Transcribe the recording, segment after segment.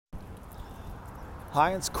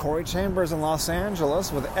Hi, it's Corey Chambers in Los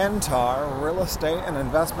Angeles with NTAR Real Estate and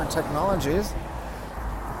Investment Technologies.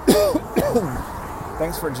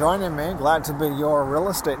 Thanks for joining me. Glad to be your real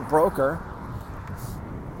estate broker.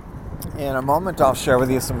 In a moment, I'll share with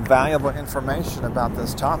you some valuable information about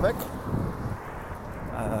this topic.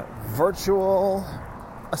 Virtual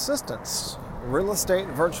assistants, real estate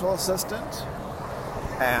virtual assistant,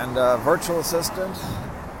 and virtual assistant,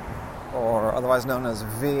 or otherwise known as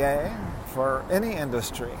VA, for any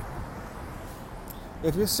industry.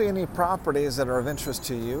 If you see any properties that are of interest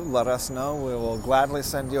to you, let us know. We will gladly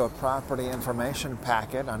send you a property information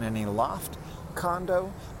packet on any loft,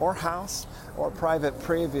 condo, or house, or private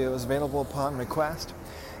previews available upon request.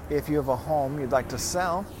 If you have a home you'd like to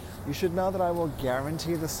sell, you should know that I will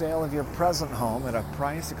guarantee the sale of your present home at a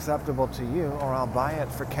price acceptable to you, or I'll buy it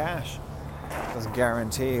for cash. This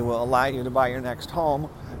guarantee will allow you to buy your next home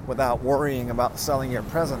without worrying about selling your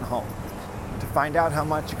present home. To find out how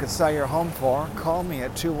much you could sell your home for, call me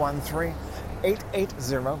at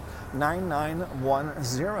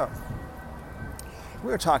 213-880-9910.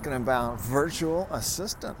 We were talking about virtual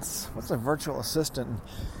assistants. What's a virtual assistant?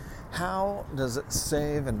 How does it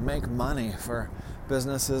save and make money for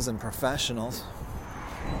businesses and professionals?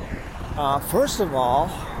 First of all,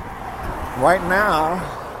 right now,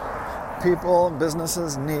 people,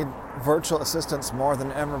 businesses need virtual assistants more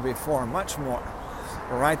than ever before, much more.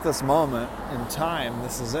 Right this moment in time,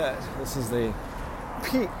 this is it. This is the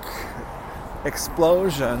peak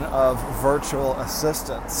explosion of virtual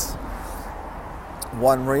assistants.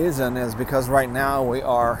 One reason is because right now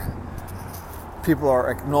people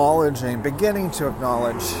are beginning to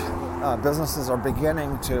acknowledge, businesses are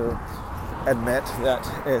beginning to admit that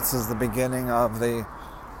this is the beginning of the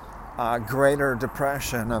Greater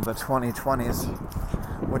Depression of the 2020s,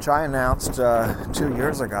 which I announced 2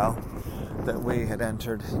 years ago, that we had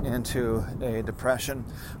entered into a depression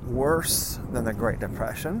worse than the Great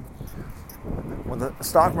Depression, with the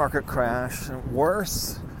stock market crash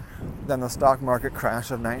worse than the stock market crash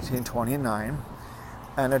of 1929,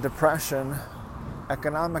 and a depression,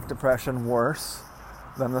 economic depression, worse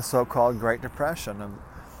than the so-called Great Depression of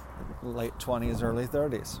late 20s, early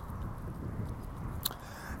 30s.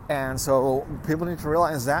 And so people need to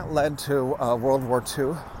realize that led to World War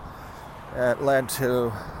II. It led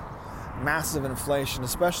to massive inflation,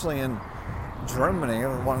 especially in Germany,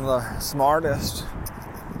 one of the smartest,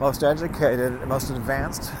 most educated, most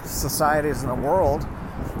advanced societies in the world.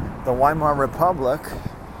 The Weimar Republic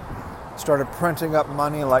started printing up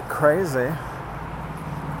money like crazy,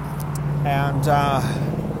 and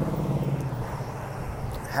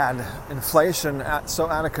had inflation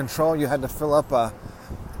so out of control you had to fill up a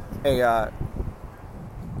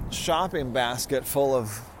shopping basket full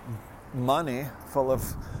of money, full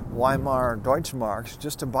of Weimar Deutschmarks,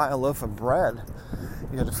 just to buy a loaf of bread.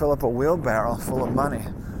 You had to fill up a wheelbarrow full of money.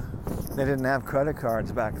 They didn't have credit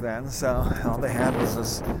cards back then, so all they had was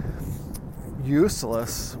this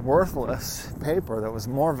useless, worthless paper that was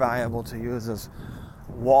more valuable to use as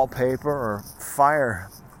wallpaper or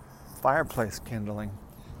fireplace kindling,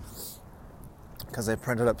 because they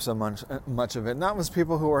printed up so much of it. And that was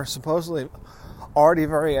people who were supposedly already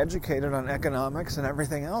very educated on economics and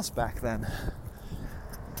everything else back then.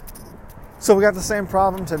 So we got the same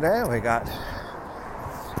problem today. We got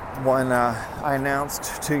when I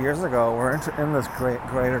announced 2 years ago we're in this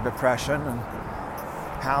Greater Depression and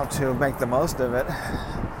how to make the most of it.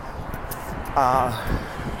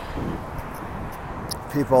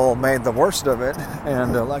 People made the worst of it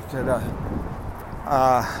and elected a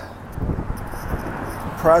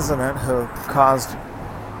president who caused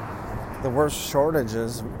the worst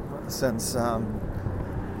shortages since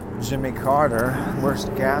Jimmy Carter,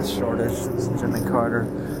 worst gas shortage since Jimmy Carter,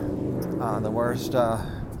 the worst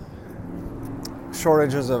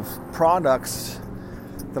shortages of products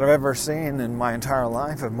that I've ever seen in my entire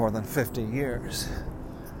life of more than 50 years.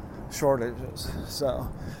 Shortages. So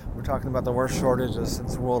we're talking about the worst shortages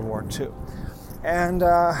since World War II. And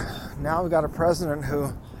now we've got a president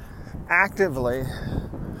who actively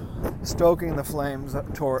stoking the flames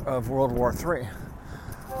of World War III,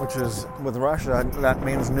 which is, with Russia, that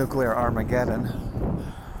means nuclear Armageddon.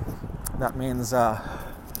 That means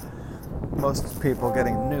most people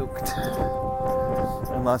getting nuked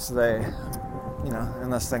unless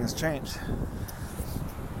things change.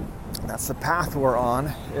 That's the path we're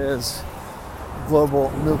on, is global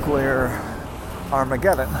nuclear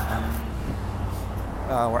Armageddon.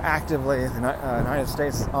 We're actively, the United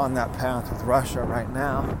States is on that path with Russia right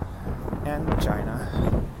now, and China.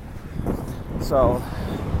 So,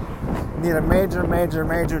 need a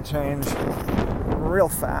major change real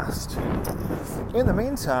fast. In the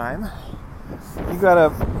meantime, You got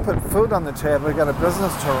to put food on the table. You got a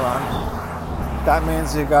business to run. That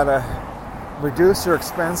means you got to reduce your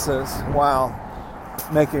expenses while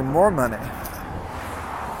making more money.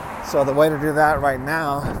 So the way to do that right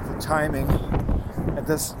now, the timing at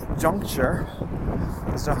this juncture,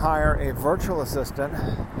 is to hire a virtual assistant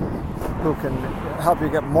who can help you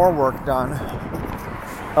get more work done,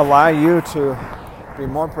 allow you to be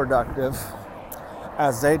more productive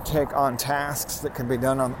as they take on tasks that can be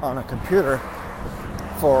done on a computer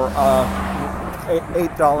for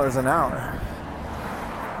 $8 an hour.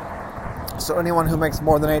 So anyone who makes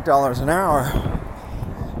more than $8 an hour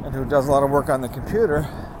and who does a lot of work on the computer,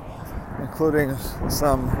 including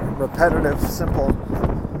some repetitive,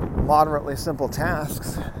 moderately simple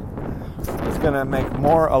tasks, is going to make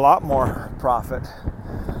a lot more profit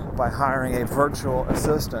by hiring a virtual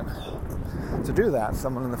assistant to do that.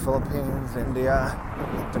 Someone in the Philippines, India,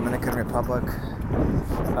 Dominican Republic,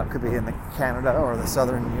 could be in Canada or the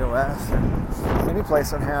southern U.S., any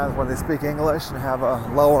place that has where they speak English and have a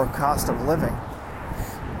lower cost of living.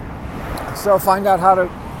 So find out how to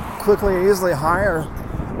quickly and easily hire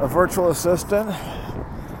a virtual assistant.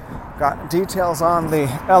 Got details on the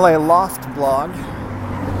LA Loft blog.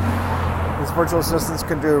 These virtual assistants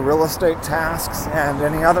can do real estate tasks and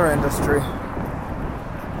any other industry.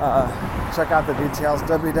 Check out the details,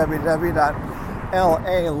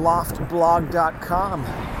 www.laloftblog.com.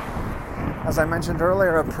 As I mentioned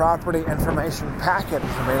earlier, a property information packet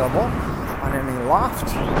is available on any loft,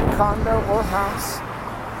 condo, or house.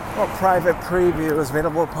 Well, private preview is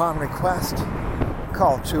available upon request.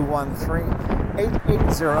 Call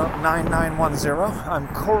 213-880-9910. I'm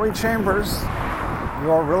Corey Chambers,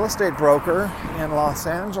 your real estate broker in Los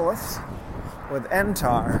Angeles with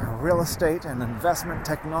NTAR Real Estate and Investment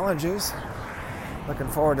Technologies. Looking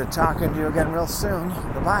forward to talking to you again real soon.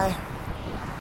 Goodbye.